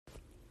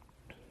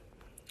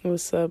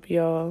What's up,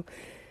 y'all?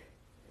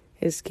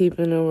 It's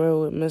Keeping It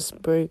Real with Miss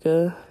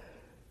Breaker.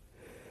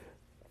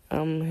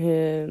 I'm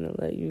here to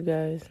let you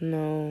guys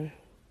know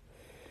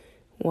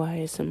why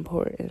it's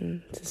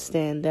important to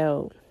stand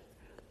out.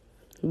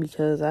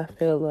 Because I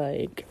feel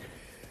like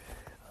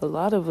a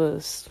lot of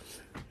us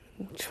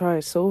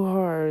try so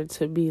hard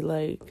to be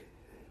like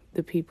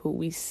the people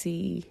we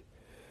see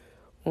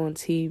on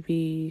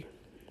TV,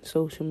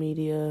 social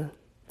media,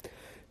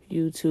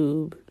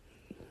 YouTube,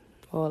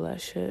 all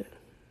that shit.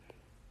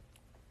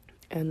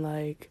 And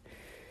like,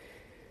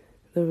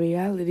 the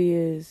reality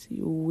is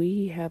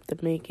we have to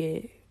make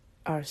it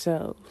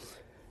ourselves.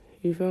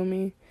 You feel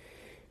me?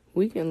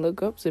 We can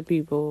look up to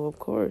people, of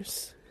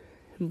course,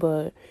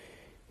 but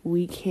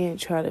we can't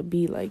try to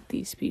be like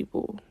these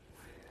people.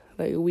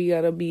 Like, we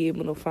gotta be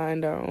able to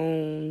find our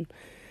own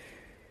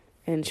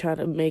and try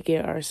to make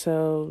it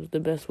ourselves the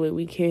best way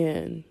we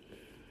can.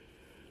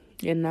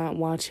 And not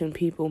watching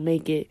people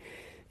make it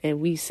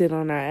and we sit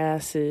on our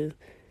asses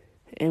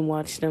and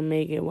watch them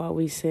make it while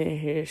we sitting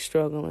here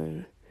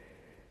struggling.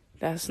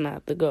 That's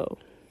not the goal.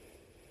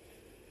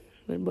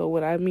 But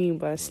what I mean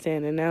by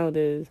standing out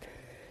is,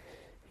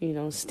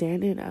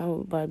 standing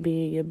out by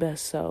being your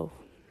best self.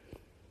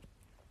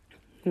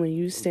 When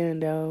you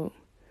stand out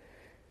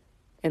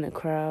in a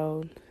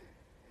crowd,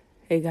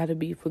 it gotta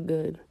be for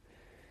good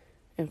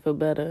and for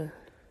better.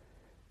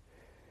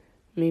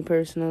 Me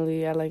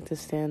personally, I like to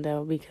stand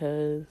out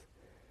because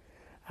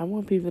I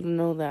want people to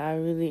know that I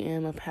really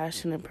am a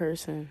passionate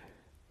person.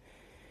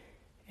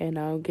 And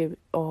I'll give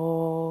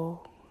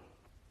all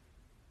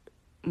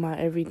my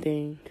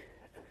everything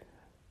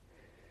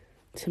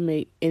to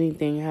make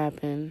anything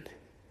happen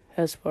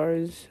as far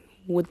as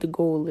what the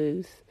goal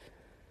is.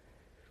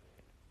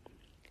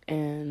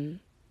 And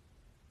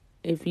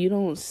if you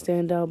don't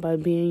stand out by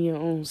being your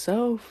own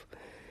self,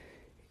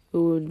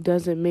 it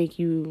doesn't make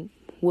you,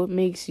 what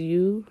makes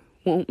you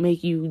won't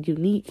make you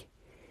unique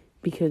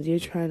because you're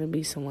trying to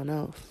be someone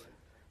else.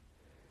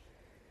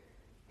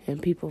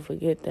 And people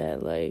forget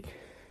that, like,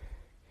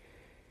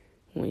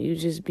 when you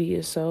just be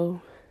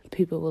yourself,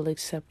 people will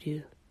accept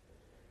you.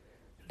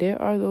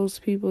 There are those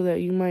people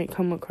that you might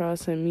come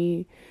across and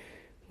meet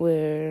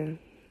where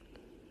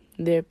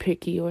they're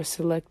picky or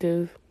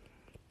selective,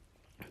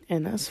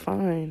 and that's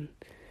fine.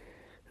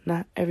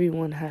 Not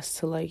everyone has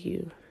to like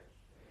you.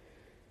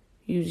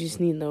 You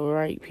just need the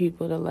right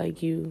people to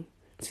like you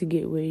to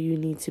get where you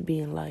need to be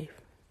in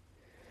life,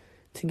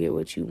 to get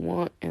what you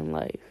want in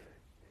life.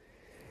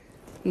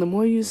 The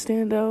more you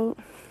stand out,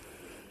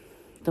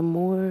 the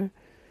more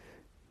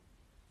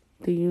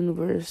the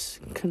universe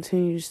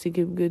continues to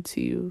give good to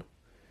you.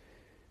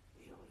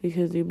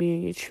 Because you're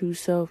being your true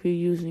self, you're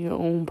using your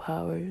own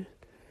powers.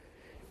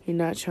 You're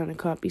not trying to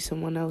copy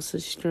someone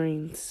else's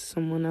strengths,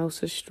 someone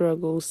else's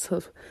struggles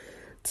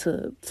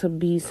to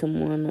be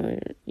someone, or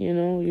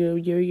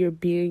you're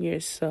being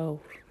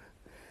yourself.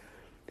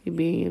 You're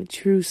being your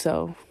true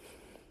self.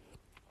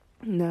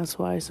 And that's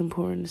why it's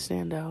important to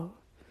stand out.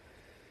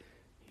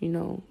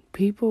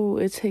 People,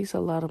 it takes a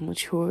lot of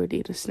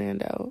maturity to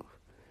stand out.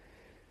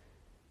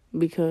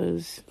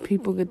 Because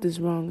people get this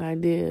wrong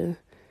idea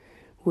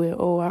where,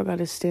 I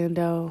gotta stand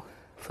out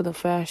for the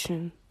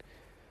fashion.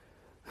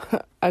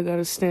 I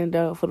gotta stand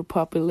out for the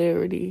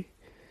popularity.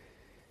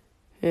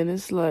 And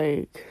it's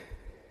like,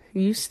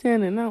 you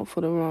standing out for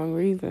the wrong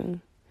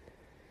reason.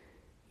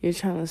 You're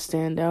trying to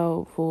stand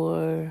out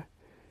for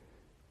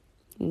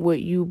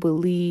what you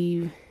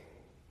believe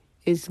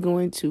is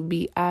going to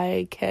be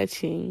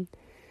eye-catching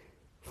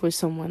for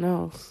someone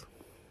else.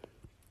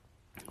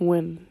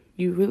 When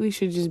you really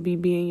should just be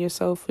being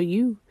yourself for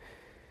you.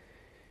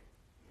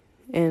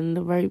 And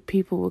the right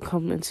people will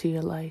come into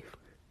your life.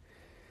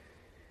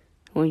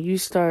 When you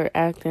start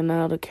acting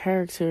out a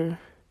character,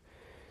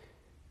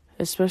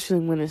 especially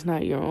when it's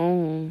not your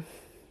own,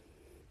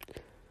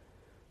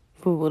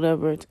 for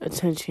whatever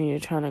attention you're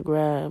trying to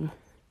grab,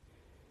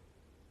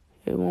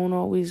 it won't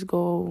always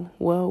go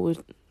well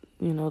with,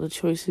 the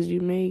choices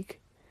you make.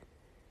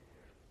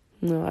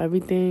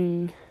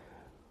 Everything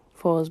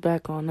falls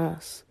back on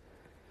us.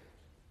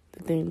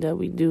 The thing that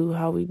we do,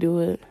 how we do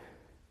it.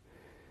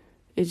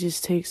 It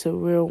just takes a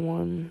real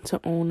one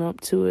to own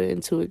up to it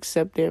and to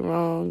accept their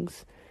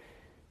wrongs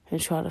and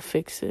try to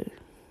fix it.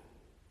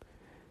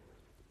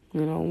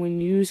 When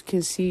you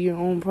can see your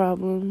own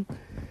problem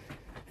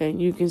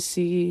and you can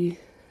see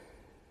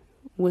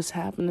what's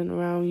happening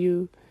around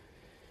you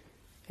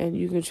and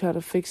you can try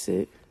to fix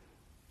it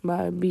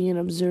by being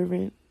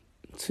observant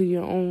to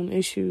your own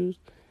issues,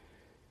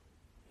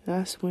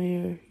 that's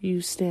where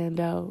you stand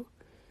out,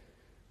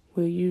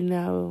 where you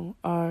now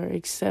are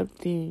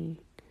accepting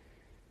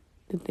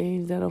the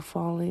things that are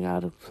falling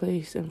out of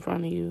place in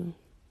front of you.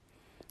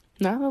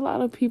 Not a lot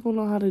of people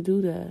know how to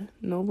do that.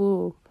 No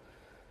bull.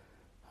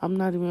 I'm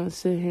not even going to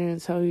sit here and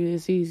tell you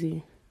it's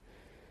easy.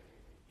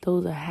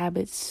 Those are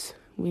habits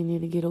we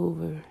need to get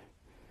over.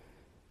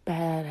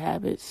 Bad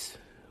habits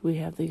we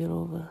have to get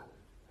over.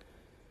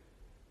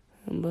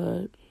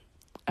 But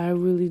I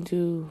really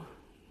do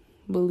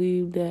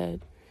believe that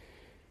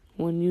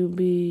when you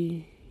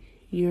be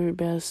your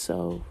best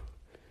self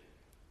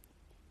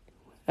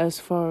as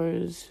far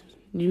as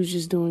you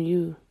just doing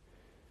you.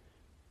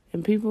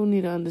 And people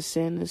need to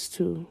understand this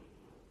too.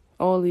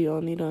 All of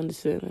y'all need to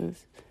understand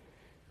this.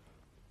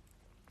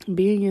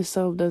 Being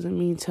yourself doesn't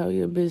mean tell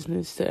your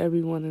business to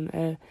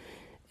everyone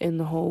in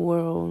the whole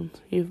world.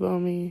 You feel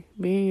me?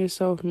 Being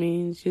yourself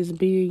means just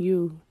being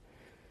you.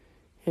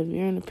 If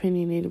you're an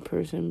opinionated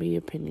person, be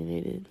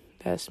opinionated.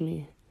 That's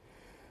me.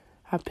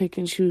 I pick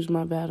and choose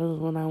my battles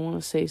when I want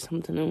to say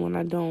something and when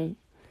I don't.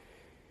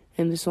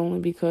 And it's only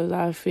because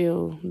I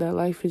feel that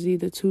life is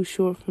either too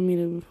short for me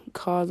to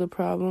cause a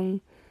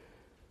problem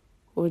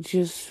or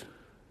just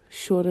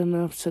short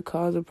enough to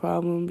cause a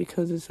problem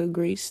because it's a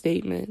great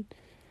statement.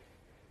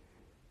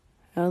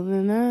 Other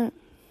than that,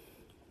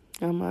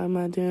 I mind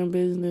my damn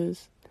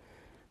business.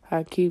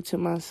 I keep to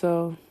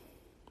myself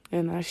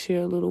and I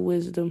share a little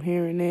wisdom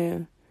here and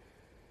there.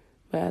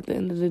 But at the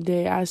end of the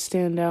day, I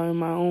stand out in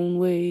my own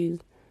ways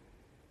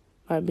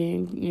by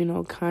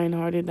being,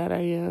 kind-hearted that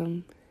I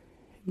am,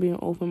 being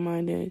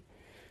open-minded,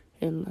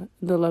 and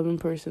the loving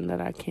person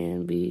that I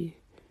can be.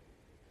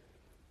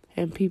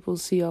 And people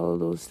see all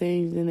of those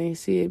things and they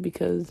see it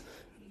because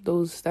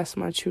that's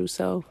my true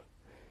self.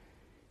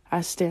 I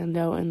stand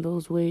out in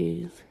those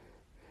ways.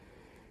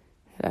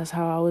 That's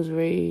how I was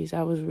raised.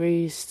 I was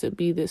raised to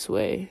be this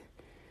way.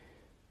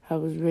 I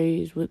was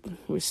raised with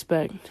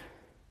respect.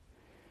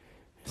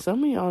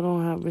 Some of y'all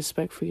don't have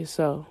respect for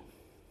yourself.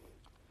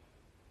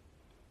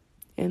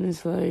 And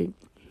it's like,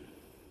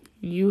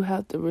 you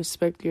have to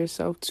respect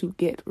yourself to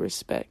get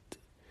respect.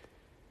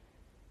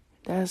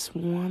 That's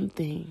one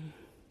thing,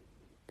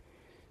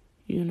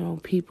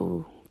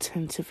 people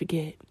tend to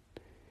forget.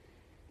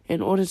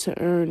 In order to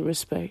earn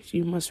respect,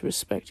 you must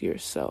respect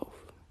yourself.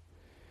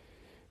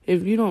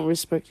 If you don't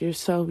respect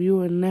yourself,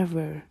 you are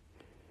never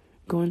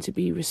going to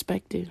be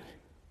respected.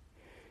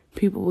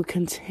 People will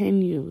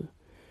continue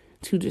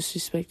to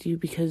disrespect you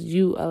because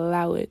you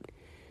allow it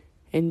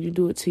and you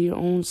do it to your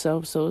own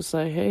self. So it's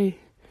like, hey,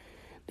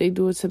 they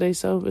do it to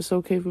themselves. It's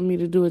okay for me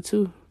to do it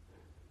too.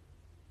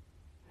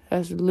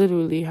 That's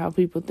literally how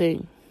people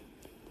think.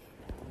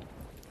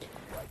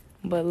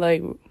 But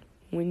like,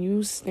 when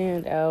you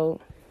stand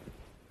out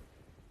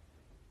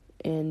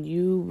and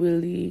you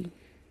really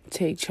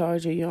take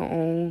charge of your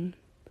own,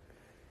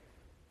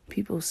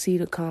 people see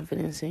the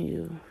confidence in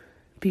you.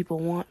 People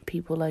want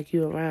people like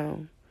you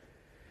around.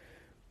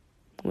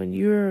 When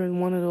you're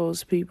one of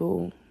those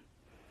people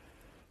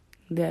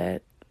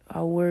that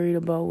are worried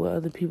about what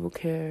other people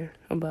care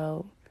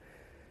about,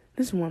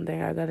 this is one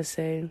thing I gotta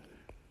say,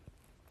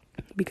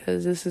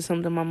 because this is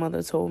something my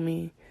mother told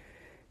me,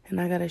 and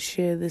I gotta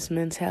share this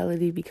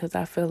mentality because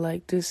I feel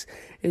like this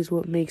is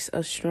what makes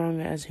us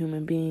stronger as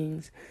human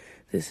beings.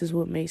 This is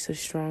what makes us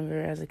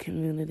stronger as a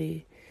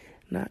community.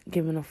 Not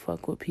giving a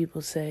fuck what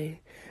people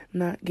say.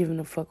 Not giving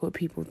a fuck what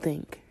people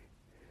think.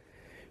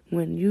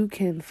 When you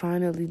can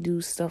finally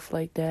do stuff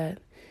like that,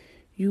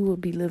 you will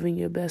be living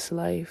your best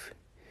life.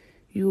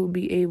 You will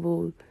be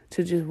able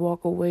to just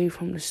walk away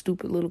from the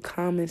stupid little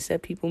comments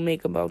that people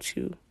make about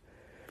you.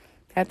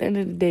 At the end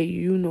of the day,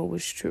 you know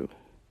what's true.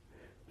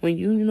 When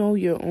you know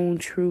your own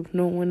truth,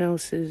 no one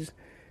else's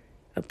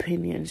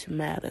opinions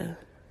matter.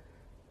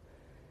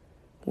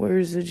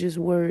 Words are just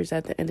words.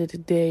 At the end of the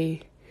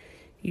day,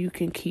 you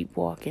can keep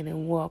walking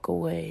and walk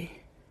away.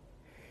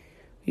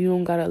 You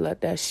don't gotta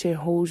let that shit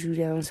hold you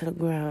down to the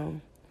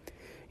ground.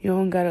 You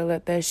don't gotta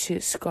let that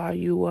shit scar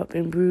you up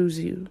and bruise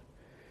you.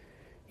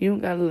 You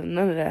don't gotta let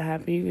none of that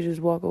happen. You can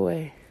just walk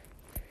away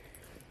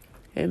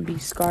and be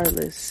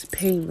scarless,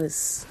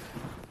 painless,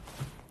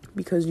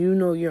 because you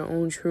know your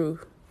own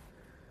truth.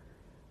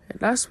 And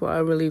that's why I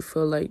really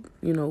feel like,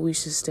 we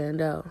should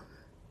stand out.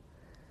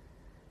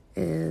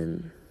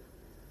 And,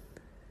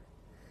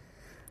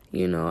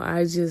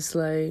 I just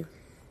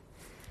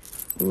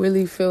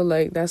really feel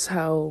like that's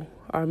how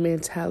our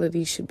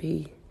mentality should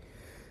be,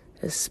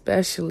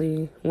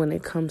 especially when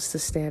it comes to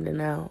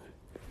standing out.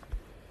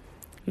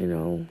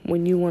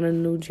 When you want a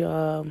new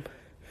job,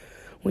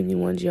 when you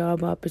want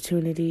job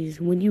opportunities,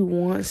 when you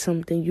want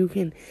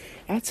something,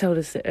 I tell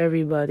this to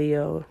everybody,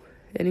 yo.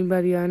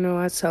 Anybody I know,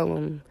 I tell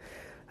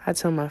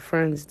my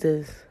friends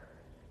this.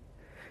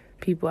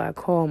 People I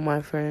call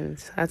my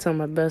friends. I tell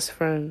my best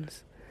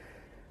friends.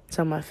 I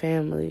tell my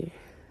family.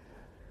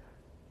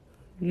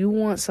 You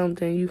want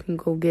something, you can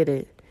go get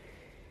it.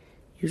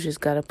 You just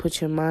gotta put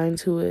your mind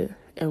to it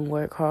and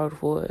work hard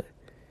for it.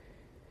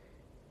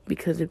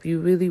 Because if you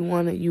really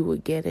want it, you will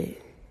get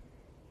it.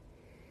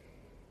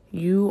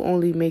 You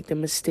only make the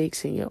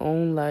mistakes in your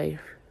own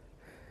life.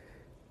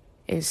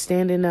 And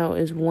standing out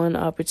is one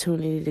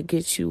opportunity to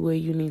get you where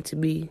you need to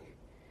be.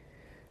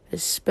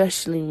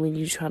 Especially when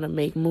you're trying to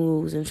make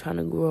moves and trying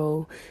to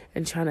grow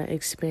and trying to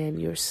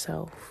expand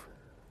yourself.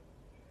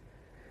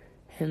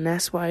 And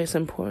that's why it's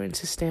important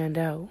to stand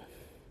out.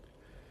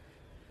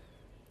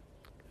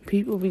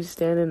 People be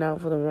standing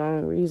out for the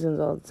wrong reasons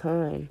all the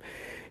time.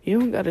 You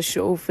don't gotta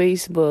show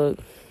Facebook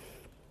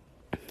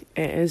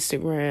and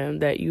Instagram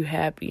that you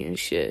happy and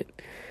shit.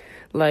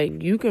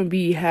 Like, you can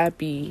be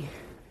happy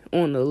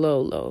on the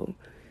low.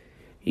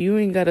 You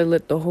ain't gotta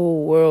let the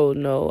whole world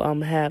know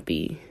I'm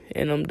happy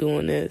and I'm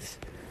doing this.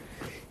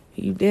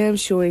 You damn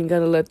sure ain't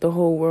gotta let the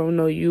whole world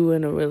know you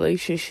in a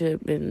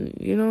relationship, and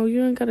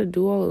you ain't gotta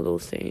do all of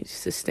those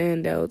things to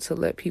stand out, to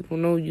let people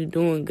know you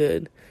doing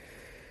good.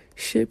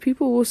 Shit,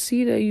 people will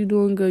see that you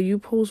doing good. You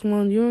post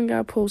one, you ain't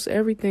gotta post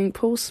everything.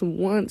 Post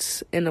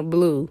once in a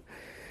blue.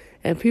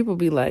 And people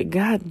be like,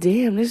 God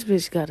damn, this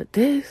bitch got a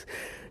this.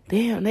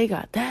 Damn, they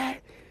got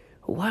that.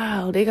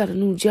 Wow, they got a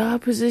new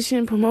job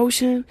position,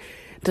 promotion.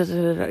 Da, da,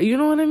 da, da. You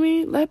know what I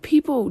mean? Let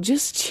people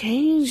just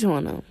change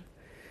on them.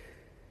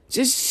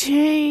 Just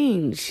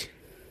change.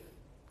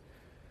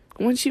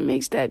 Once you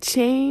make that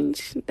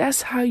change,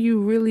 that's how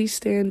you really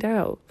stand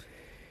out.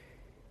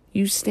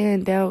 You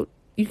stand out.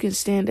 You can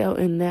stand out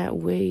in that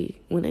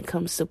way when it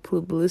comes to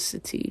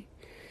publicity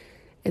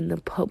in the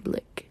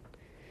public.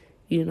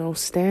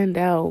 Stand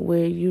out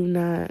where you're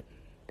not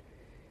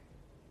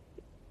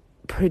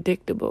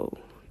predictable.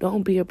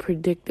 Don't be a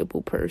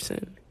predictable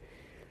person.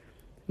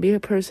 Be a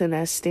person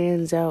that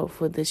stands out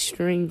for the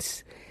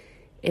strengths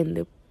and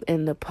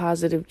the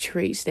positive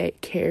traits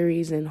that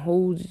carries and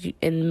holds you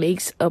and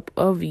makes up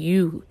of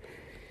you.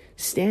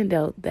 Stand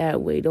out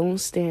that way. Don't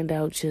stand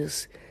out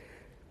just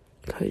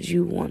because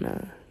you want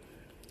to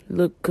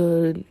look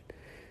good.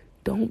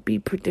 Don't be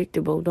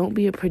predictable. Don't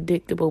be a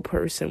predictable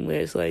person where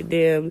it's like,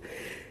 damn,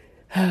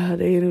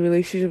 they in a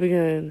relationship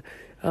again.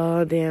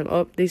 Oh, damn,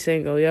 up, they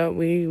single. Yup,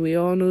 we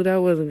all knew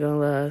that wasn't gonna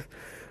last.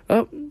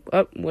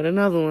 Up with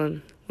another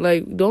one.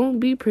 Like, don't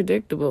be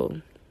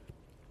predictable.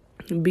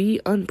 Be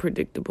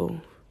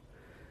unpredictable.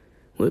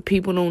 Where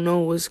people don't know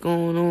what's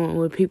going on,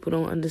 where people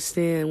don't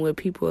understand, where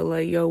people are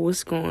like, yo,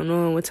 what's going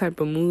on? What type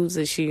of moves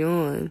is she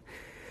on?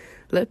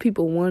 Let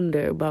people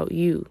wonder about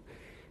you.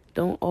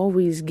 Don't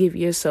always give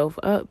yourself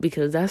up,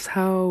 because that's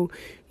how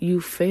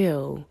you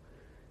fail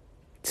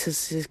to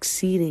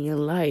succeeding in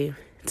life,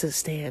 to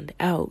stand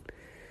out,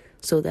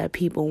 so that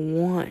people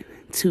want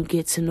to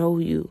get to know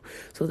you,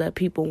 so that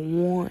people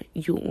want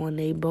you on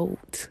their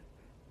boat.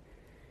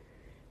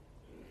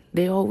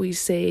 They always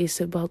say it's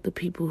about the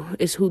people,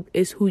 it's who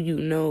you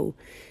know.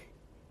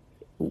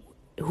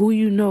 Who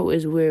you know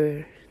is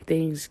where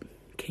things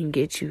can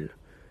get you.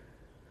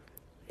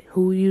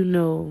 Who you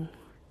know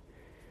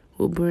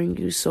will bring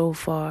you so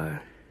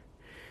far.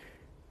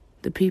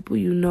 The people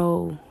you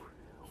know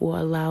will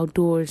allow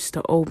doors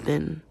to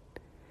open,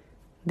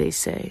 they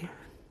say.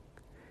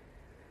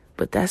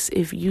 But that's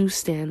if you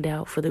stand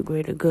out for the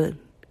greater good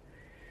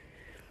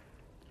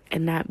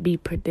and not be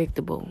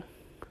predictable.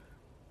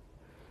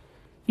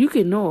 You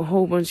can know a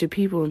whole bunch of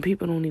people and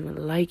people don't even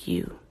like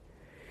you.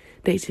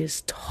 They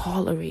just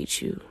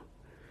tolerate you.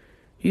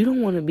 You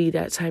don't want to be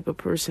that type of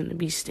person to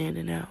be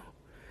standing out,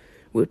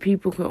 where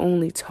people can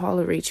only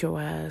tolerate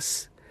your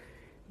ass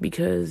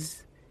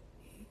because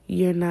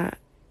you're not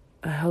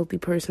a healthy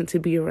person to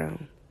be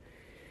around.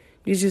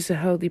 You're just a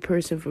healthy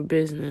person for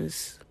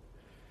business.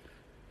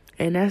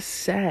 And that's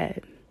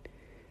sad.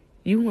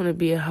 You want to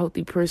be a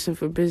healthy person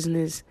for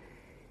business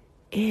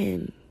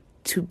and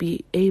to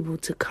be able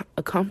to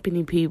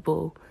accompany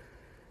people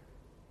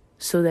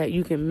so that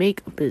you can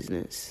make a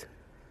business.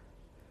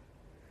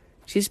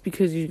 Just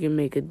because you can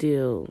make a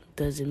deal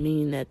doesn't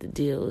mean that the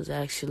deal is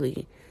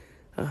actually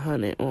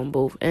 100 on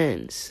both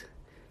ends.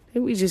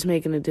 And we just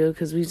making a deal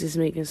because we just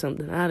making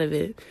something out of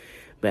it.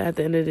 But at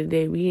the end of the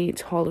day, we ain't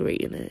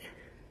tolerating it.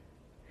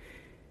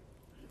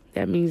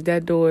 That means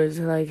that door is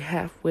like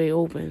halfway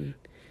open.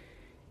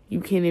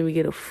 You can't even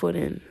get a foot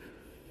in.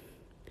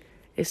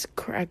 It's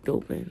cracked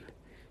open.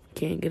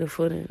 Can't get a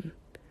foot in.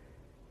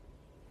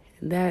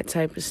 And that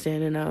type of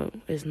standing out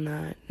is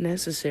not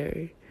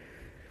necessary.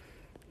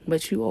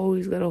 But you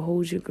always got to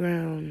hold your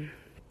ground.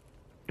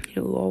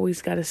 You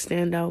always got to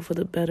stand out for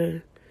the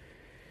better.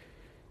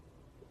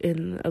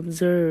 And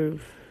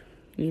observe,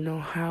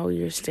 how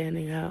you're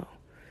standing out.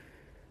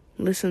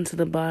 Listen to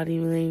the body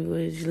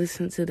language.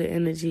 Listen to the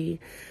energy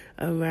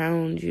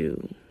around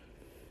you.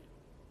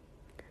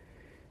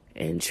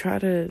 And try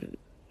to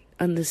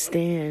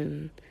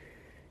understand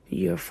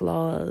your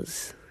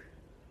flaws.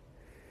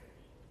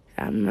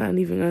 I'm not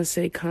even going to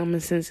say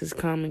common sense is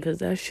common, because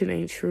that shit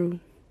ain't true.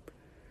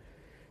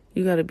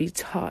 You got to be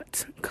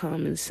taught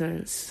common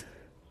sense.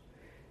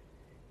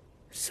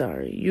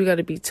 Sorry, you got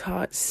to be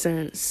taught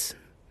sense,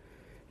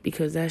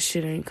 because that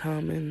shit ain't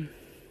common.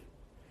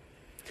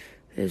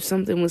 If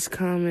something was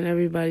common,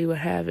 everybody would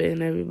have it,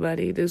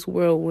 and this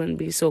world wouldn't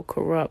be so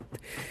corrupt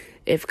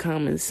if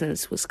common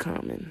sense was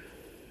common.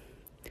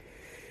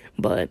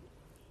 But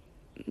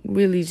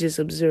really just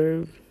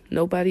observe.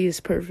 Nobody is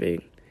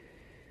perfect.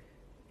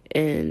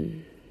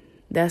 And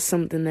that's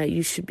something that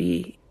you should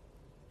be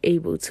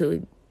able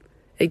to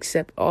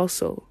accept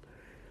also.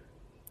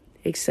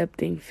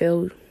 Accepting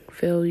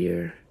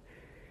failure.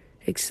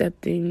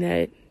 Accepting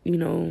that,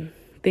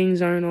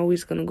 things aren't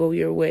always going to go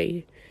your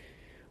way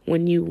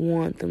when you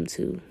want them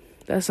to.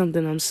 That's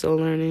something I'm still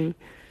learning.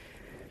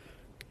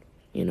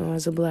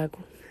 As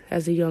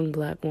a young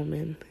black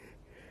woman,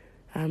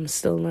 I'm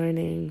still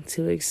learning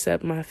to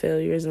accept my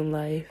failures in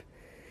life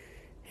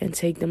and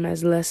take them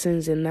as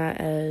lessons and not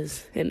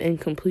as an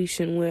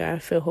incompletion where I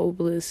feel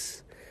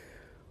hopeless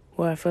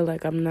or I feel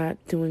like I'm not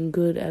doing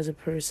good as a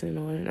person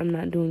or I'm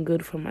not doing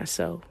good for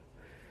myself.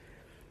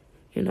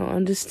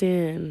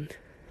 Understand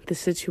the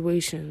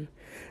situation.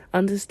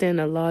 Understand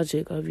the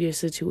logic of your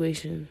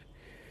situation.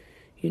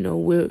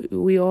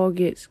 We all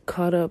get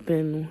caught up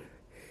in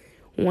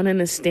wanting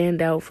to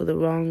stand out for the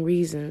wrong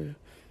reason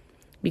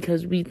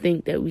because we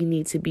think that we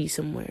need to be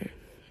somewhere.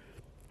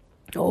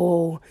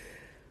 Oh,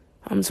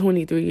 I'm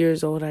 23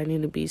 years old. I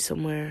need to be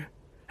somewhere.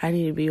 I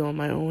need to be on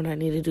my own. I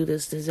need to do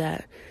this,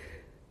 that.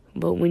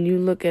 But when you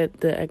look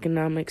at the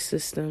economic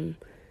system,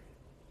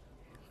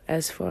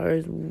 as far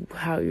as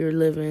how you're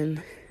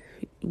living,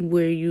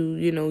 where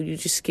you're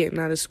just getting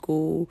out of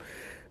school,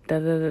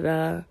 things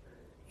are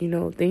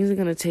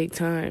going to take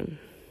time.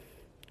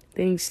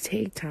 Things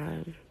take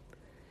time.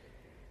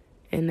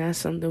 And that's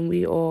something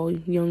we all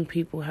young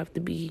people have to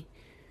be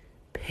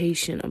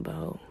patient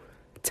about.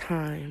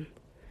 Time.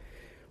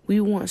 We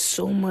want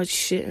so much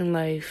shit in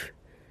life,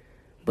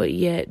 but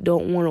yet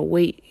don't want to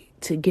wait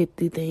to get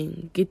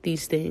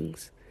these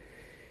things.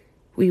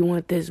 We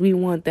want this, we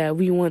want that,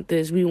 we want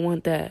this, we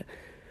want that.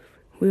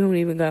 We don't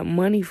even got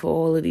money for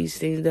all of these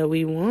things that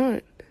we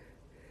want.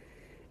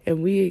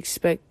 And we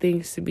expect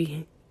things to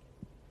be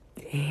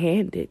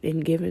handed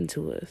and given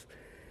to us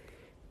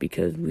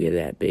because we're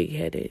that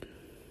big-headed.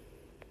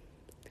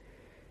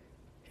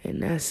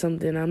 And that's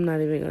something I'm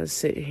not even going to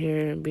sit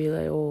here and be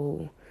like,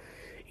 oh,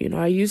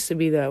 I used to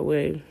be that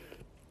way.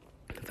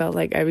 Felt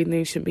like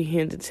everything should be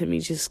handed to me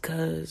just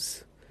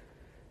 'cause.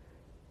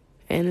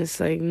 And it's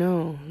like,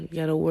 no, you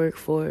got to work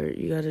for it.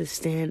 You got to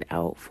stand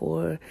out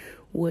for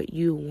what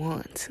you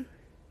want.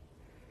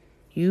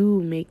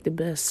 You make the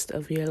best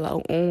of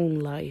your own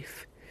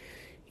life.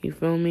 You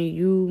feel me?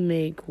 You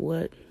make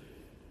what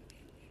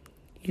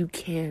you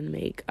can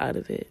make out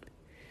of it.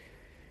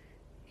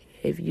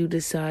 If you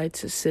decide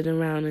to sit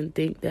around and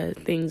think that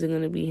things are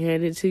going to be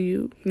handed to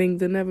you,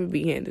 things will never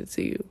be handed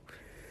to you.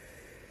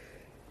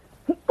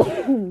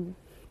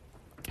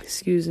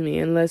 Excuse me,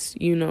 unless,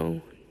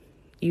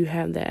 you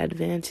have the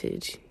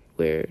advantage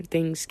where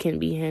things can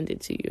be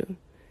handed to you.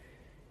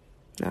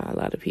 Now, a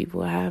lot of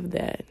people have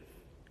that.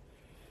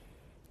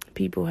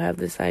 People have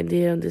this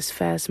idea of this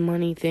fast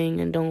money thing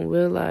and don't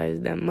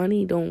realize that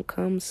money don't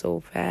come so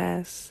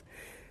fast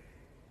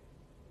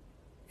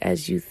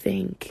as you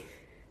think.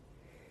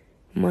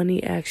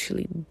 Money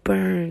actually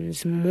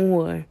burns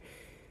more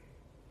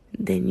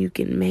than you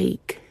can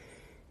make.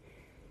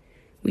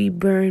 We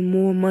burn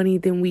more money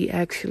than we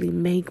actually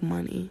make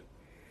money.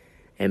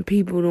 And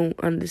people don't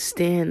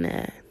understand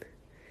that.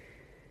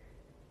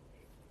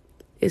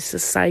 It's a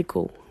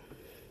cycle.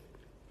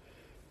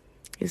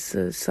 It's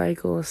a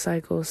cycle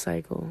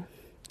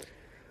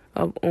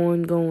of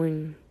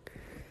ongoing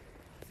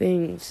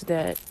things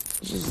that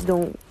just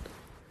don't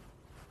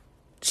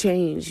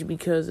change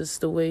because it's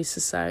the way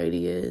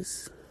society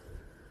is.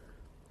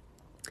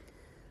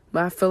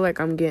 But I feel like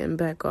I'm getting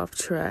back off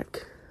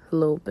track a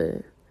little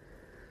bit.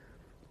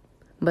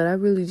 But I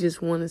really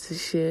just wanted to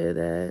share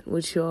that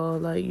with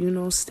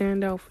y'all,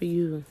 stand out for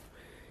you.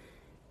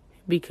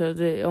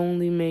 Because it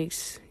only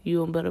makes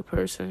you a better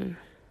person.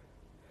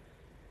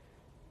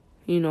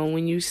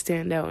 When you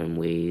stand out in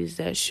ways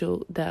that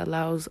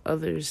allows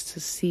others to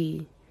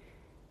see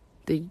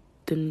the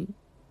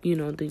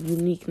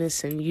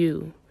uniqueness in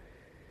you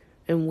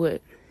and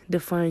what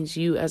defines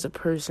you as a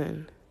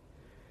person.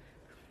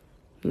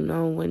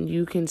 When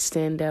you can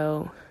stand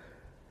out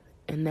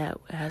in that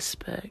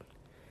aspect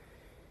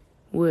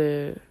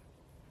where,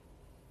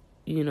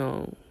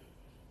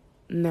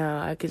 now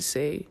I could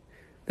say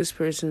this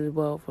person is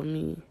well for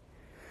me.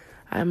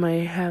 I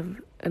might have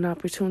an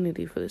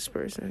opportunity for this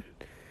person.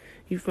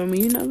 You feel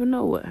me? You never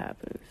know what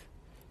happens.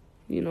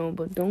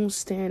 But don't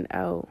stand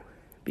out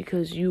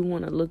because you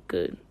want to look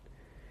good.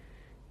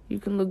 You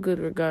can look good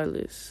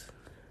regardless.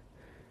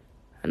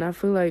 And I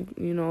feel like,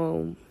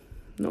 no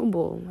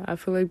bull. I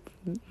feel like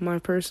my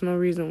personal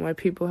reason why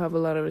people have a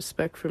lot of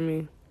respect for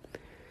me,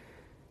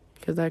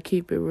 because I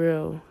keep it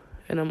real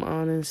and I'm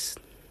honest.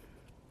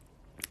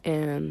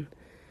 And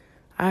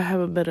I have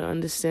a better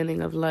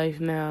understanding of life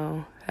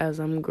now as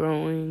I'm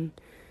growing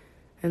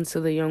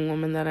into the young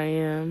woman that I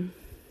am.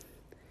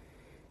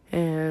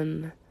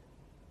 And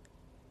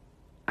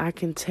I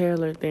can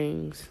tailor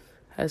things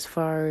as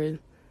far as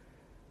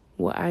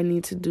what I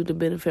need to do to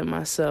benefit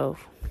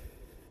myself.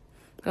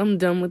 I'm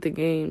done with the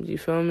games, you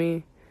feel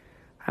me?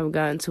 I've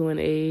gotten to an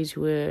age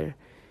where,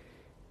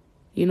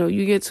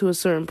 you get to a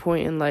certain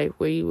point in life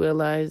where you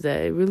realize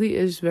that it really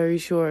is very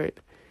short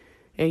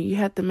and you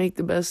have to make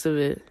the best of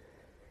it.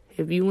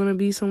 If you want to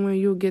be somewhere,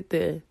 you'll get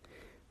there.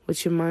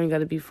 But your mind got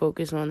to be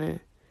focused on it.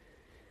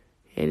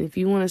 And if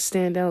you want to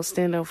stand out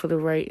for the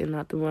right and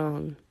not the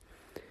wrong.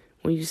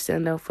 When you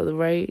stand out for the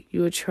right,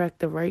 you attract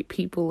the right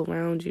people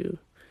around you.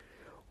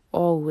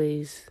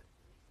 Always.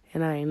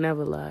 And I ain't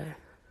never lie.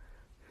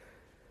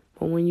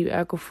 But when you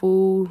act a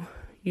fool,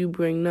 you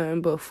bring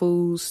nothing but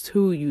fools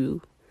to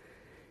you.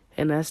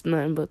 And that's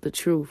nothing but the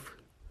truth.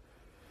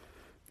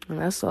 And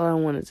that's all I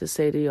wanted to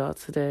say to y'all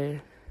today.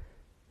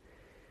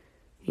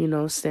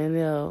 Stand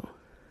out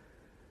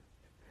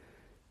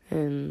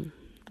and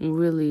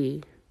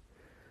really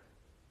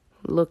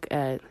look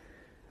at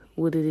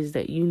what it is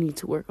that you need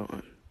to work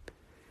on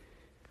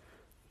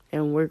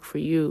and work for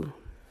you.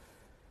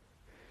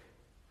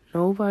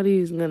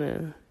 Nobody's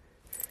gonna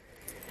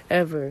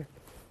ever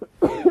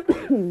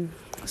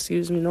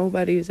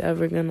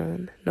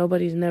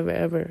nobody's never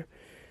ever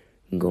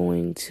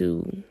going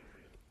to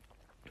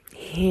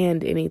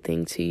hand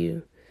anything to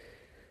you,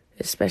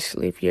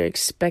 especially if you're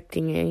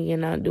expecting it and you're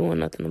not doing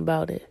nothing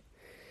about it.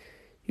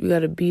 You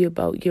gotta be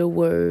about your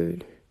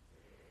word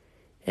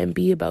and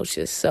be about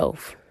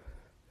yourself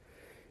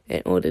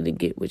in order to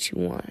get what you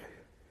want.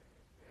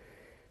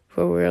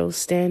 For real,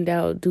 stand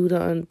out, do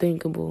the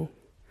unthinkable.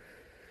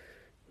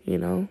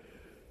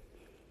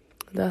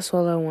 That's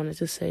all I wanted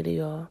to say to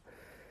y'all.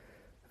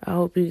 I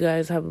hope you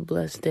guys have a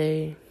blessed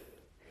day.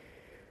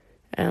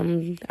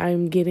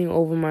 I'm getting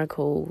over my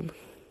cold.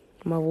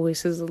 My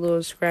voice is a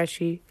little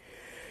scratchy.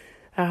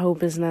 I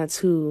hope it's not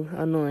too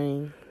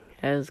annoying,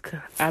 as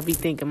I be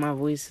thinking my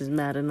voice is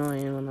mad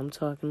annoying when I'm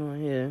talking on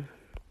here.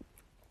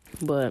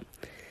 But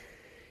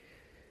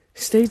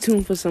stay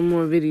tuned for some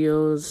more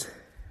videos.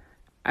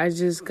 I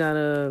just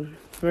gotta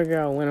figure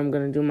out when I'm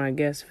gonna do my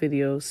guest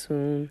video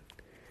soon.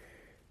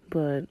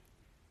 But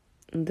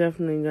I'm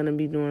definitely gonna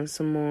be doing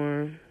some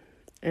more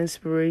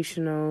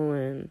inspirational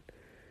and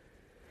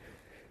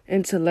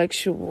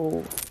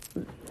intellectual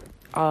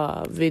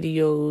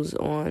videos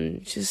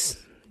on just,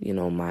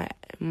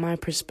 my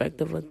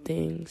perspective of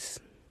things.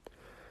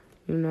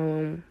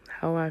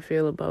 How I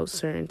feel about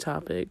certain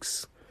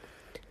topics.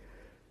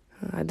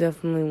 I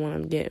definitely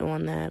want to get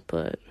on that,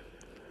 but,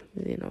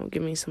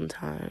 give me some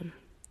time.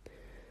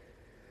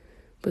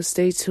 But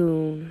stay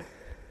tuned.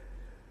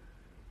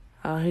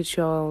 I'll hit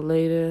y'all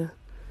later.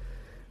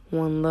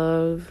 One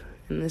love.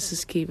 And this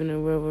is Keeping It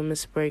Real with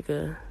Miss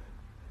Breaker.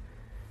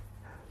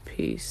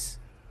 Peace.